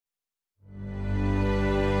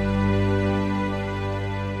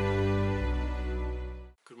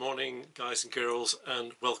morning guys and girls,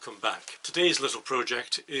 and welcome back. Today's little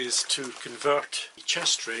project is to convert the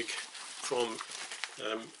chest rig from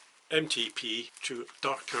MTP to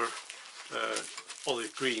darker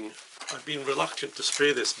olive green. I've been reluctant to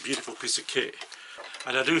spray this beautiful piece of kit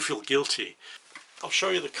and I do feel guilty. I'll show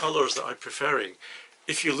you the colours that I'm preferring.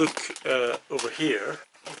 If you look over here,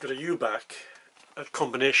 I've got a U-back, a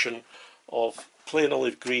combination of plain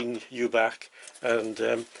olive green U-back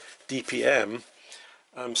and DPM.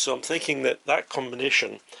 So I'm thinking that that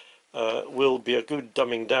combination will be a good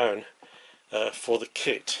dumbing down for the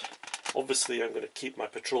kit. Obviously I'm going to keep my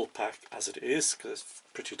patrol pack as it is because it's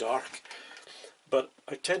pretty dark, but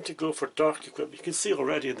I tend to go for dark equipment. You can see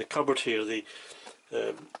already in the cupboard here the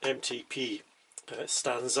MTP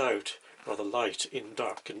stands out rather light in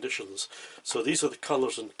dark conditions. So these are the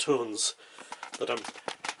colours and tones that I'm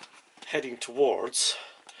heading towards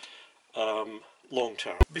long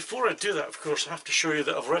term. Before I do that, of course, I have to show you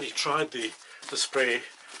that I've already tried the spray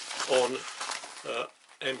on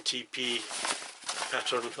MTP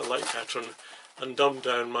pattern, a light pattern, and dumbed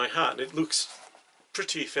down my hat. It looks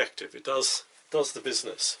pretty effective. It does the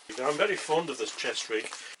business. Now, I'm very fond of this chest rig.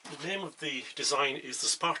 The name of the design is the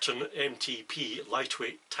Spartan MTP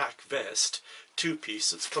lightweight tack vest,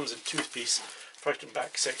 two-piece. It comes in two-piece, front and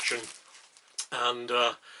back section, and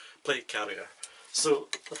plate carrier. So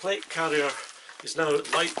the plate carrier is now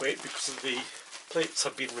lightweight because of the plates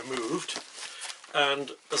have been removed, and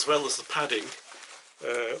as well as the padding,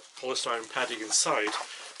 polystyrene padding inside,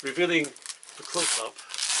 revealing the close-up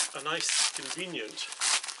a nice convenient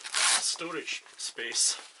storage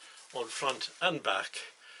space on front and back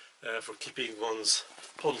for keeping one's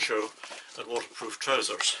poncho and waterproof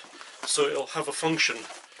trousers. So it'll have a function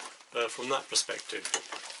from that perspective,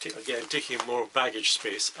 again taking more baggage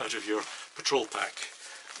space out of your patrol pack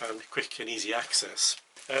and quick and easy access.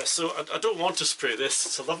 So I don't want to spray this.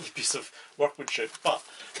 It's a lovely piece of workmanship, but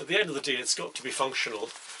at the end of the day it's got to be functional,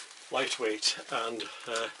 lightweight, and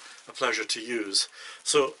a pleasure to use.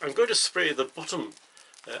 So I'm going to spray the bottom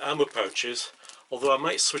ammo pouches, although I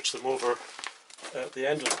might switch them over at the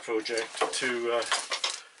end of the project to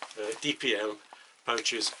DPM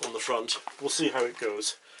pouches on the front. We'll see how it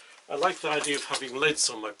goes. I like the idea of having lids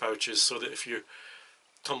on my pouches so that if you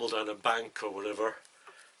tumble down a bank or whatever,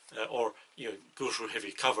 or go through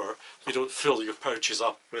heavy cover, you don't fill your pouches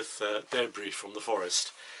up with debris from the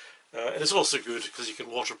forest. And it's also good because you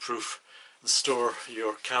can waterproof and store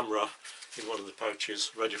your camera in one of the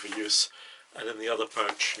pouches ready for use, and in the other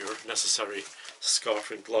pouch your necessary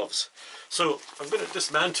scarf and gloves. So I'm going to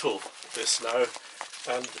dismantle this now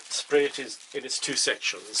and spray it in its two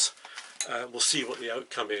sections. We'll see what the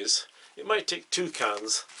outcome is. It might take 2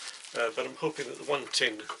 cans, but I'm hoping that the 1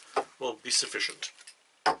 tin will be sufficient.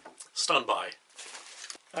 Stand by.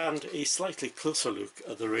 And a slightly closer look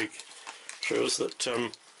at the rig shows that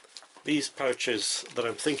these pouches that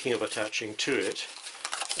I'm thinking of attaching to it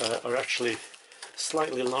are actually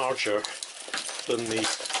slightly larger than the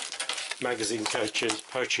magazine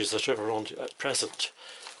pouches that are on at present.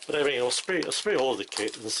 But anyway, I'll spray all of the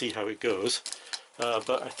kit and see how it goes.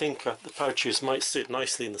 But I think the pouches might sit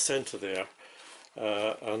nicely in the centre there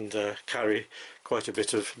and carry quite a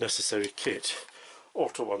bit of necessary kit, or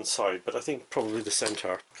to one side, but I think probably the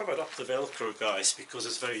centre. I covered up the Velcro, guys, because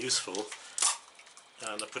it's very useful,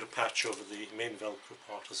 and I put a patch over the main Velcro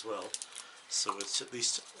part as well, so it's at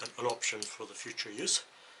least an option for the future use.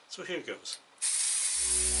 So here goes.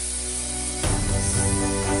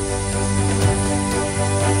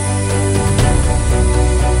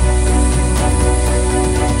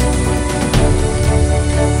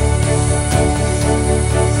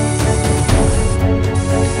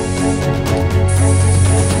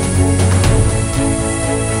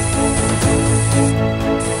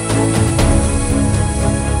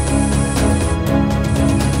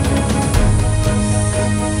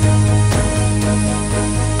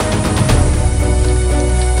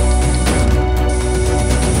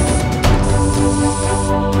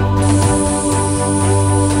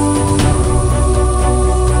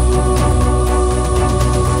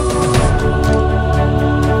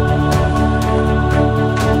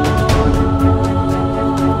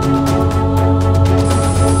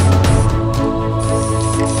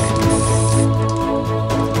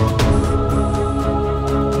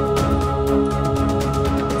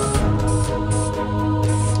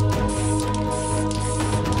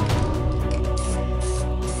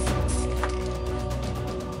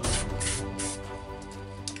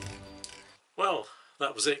 Well,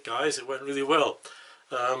 that was it, guys. It went really well.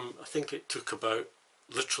 I think it took about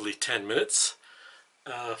literally 10 minutes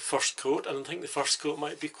first coat, and I think the first coat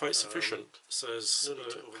might be quite sufficient. It says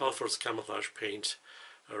Halford's camouflage paint,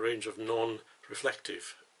 a range of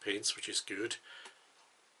non-reflective paints, which is good.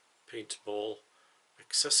 Paintball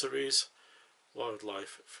accessories,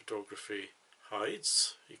 wildlife photography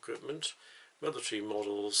hides, equipment, military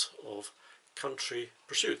models of country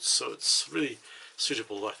pursuits. So it's really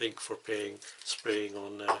suitable, I think, for spraying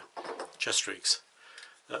on chest rigs.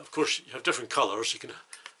 Of course, you have different colours. You can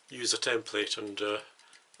use a template and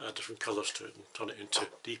add different colours to it and turn it into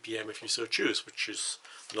DPM if you so choose, which is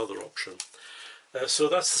another option. So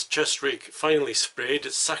that's the chest rig finally sprayed.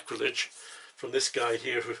 It's sacrilege from this guy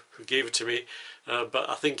here who gave it to me, but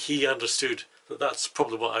I think he understood that that's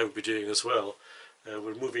probably what I would be doing as well.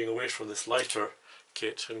 We're moving away from this lighter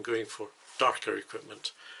kit and going for darker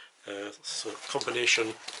equipment. So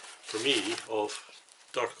combination for me of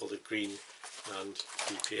dark coloured green and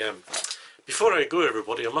DPM. Before I go,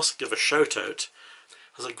 everybody, I must give a shout out.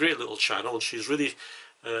 Has a great little channel, and she's really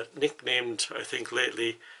nicknamed, I think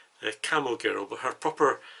lately, Camo Girl, but her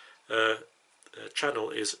proper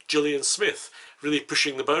channel is Gillian Smith, really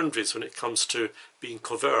pushing the boundaries when it comes to being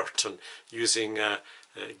covert and using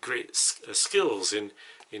great skills in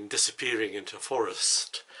disappearing into a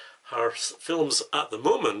forest. Her films at the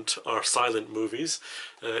moment are silent movies,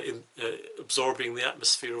 absorbing the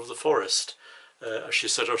atmosphere of the forest. As she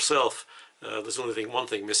said herself, there's only one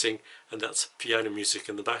thing missing, and that's piano music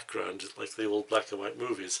in the background, like the old black and white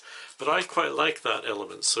movies. But I quite like that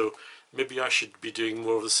element, so maybe I should be doing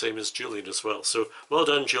more of the same as Gillian as well. So well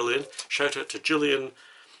done, Gillian. Shout out to Gillian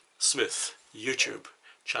Smith YouTube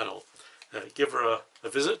channel. Give her a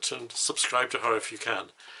visit and subscribe to her if you can.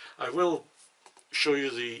 I will show you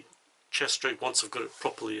the chest rig once I've got it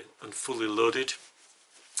properly and fully loaded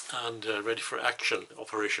and ready for action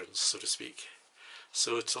operations, so to speak.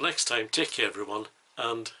 So until next time, take care everyone,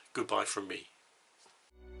 and goodbye from me.